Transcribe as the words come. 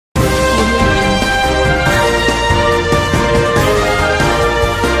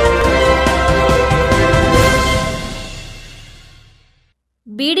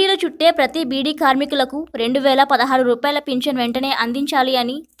బీడీలు చుట్టే ప్రతి బీడీ కార్మికులకు 2016 రూపాయల పింఛన్ వెంటనే అందించాలి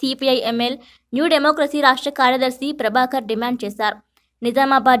అని సిపిఐ ఎంఎల్ న్యూ డెమోక్రసీ రాష్ట్ర కార్యదర్శి ప్రభాకర్ డిమాండ్ చేశారు.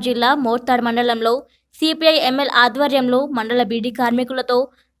 నిజామాబాద్ జిల్లా మోర్తాడ్ మండలంలో సిపిఐ ఎంఎల్ ఆధ్వర్యంలో మండల బీడీ కార్మికులతో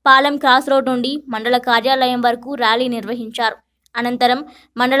పాలెం క్రాస్ రోడ్ నుండి మండల కార్యాలయం వరకు ర్యాలీ నిర్వహించారు. అనంతరం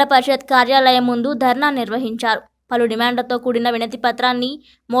మండల పరిషత్ కార్యాలయం ముందు ధర్నా నిర్వహించారు. పలు డిమాండ్లతో కూడిన వినతి పత్రాన్ని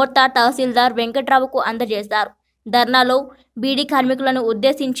మోర్తాడ్ తహసీల్దార్ వెంకట్రావుకు అందజేశారు. ధర్నాలో బీడీ కార్మికులను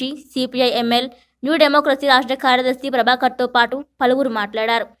ఉద్దేశించి సిపిఐ ఎంఎల్ న్యూ డెమోక్రసీ రాష్ట్ర కార్యదర్శి ప్రభాకర్తో పాటు పలువురు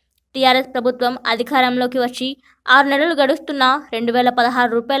మాట్లాడారు. టీఆర్ఎస్ ప్రభుత్వం అధికారంలోకి వచ్చి 6 నెలలు గడుస్తున్నా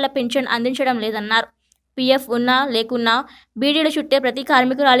 2016 రూపాయల పింఛన్ అందించడం లేదన్నారు. పీఎఫ్ ఉన్నా లేకున్నా బీడీలు చుట్టే ప్రతి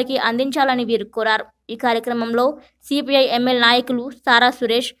కార్మికురాలికి అందించాలని వీరు కోరారు. ఈ కార్యక్రమంలో సిపిఐ ఎంఎల్ నాయకులు సారా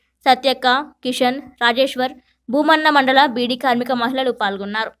సురేష్, సత్యక్క, కిషన్, రాజేశ్వర్, భూమన్న మండల బీడీ కార్మిక మహిళలు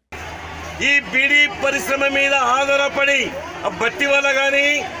పాల్గొన్నారు. ఈ బీడీ పరిశ్రమ మీద ఆధారపడి బట్టి వల్ల కానీ,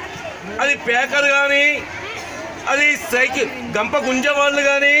 అది పేకర్ కానీ, అది సైకిల్ గంప గుంజ వాళ్ళు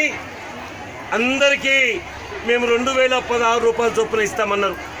కానీ అందరికీ మేము 2016 రూపాయల చొప్పున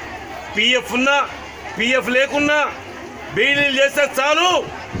ఇస్తామన్నారు. పీఎఫ్ ఉన్నా పీఎఫ్ లేకున్నా బీడీలు చేస్తే చాలు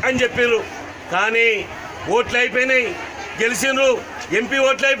అని చెప్పారు. కానీ ఓట్లు అయిపోయినాయి, గెలిచిండ్రు. ఎంపీ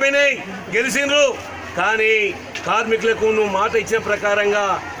ఓట్లు అయిపోయినాయి, గెలిచిండ్రు. కానీ కార్మికులకు నువ్వు మాట ఇచ్చిన ప్రకారంగా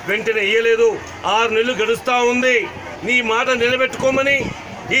వెంటనే ఇయ్యలేదు. 6 నెలలు గడుస్తూ ఉంది. నీ మాట నిలబెట్టుకోమని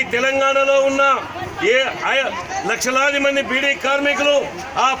ఈ తెలంగాణలో ఉన్న లక్షలాది మంది బీడీ కార్మికులు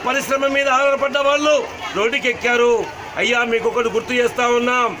ఆ పరిశ్రమ మీద ఆధారపడ్డ వాళ్ళు రోడ్డుకి ఎక్కారు. అయ్యా మీకు ఒకటి గుర్తు చేస్తా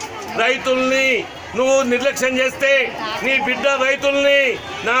ఉన్నాం, రైతుల్ని నువ్వు నిర్లక్ష్యం చేస్తే, నీ బిడ్డ రైతుల్ని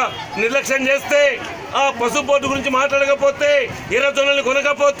నిర్లక్ష్యం చేస్తే, ఆ పసుపోటు గురించి మాట్లాడకపోతే, ఎర్రజొన్నలు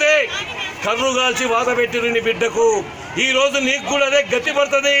కొనకపోతే కర్రు కాల్చి వాత పెట్టిరు నీ బిడ్డకు. ఈ రోజు నీకు కూడా అదే గతి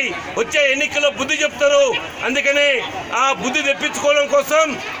పడుతుంది. వచ్చే ఎన్నికల్లో బుద్ధి చెప్తారు. అందుకనే ఆ బుద్ధి తెప్పించుకోవడం కోసం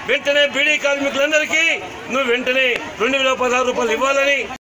వెంటనే బీడీ కార్మికులందరికీ నువ్వు వెంటనే 2016 రూపాయలు ఇవ్వాలని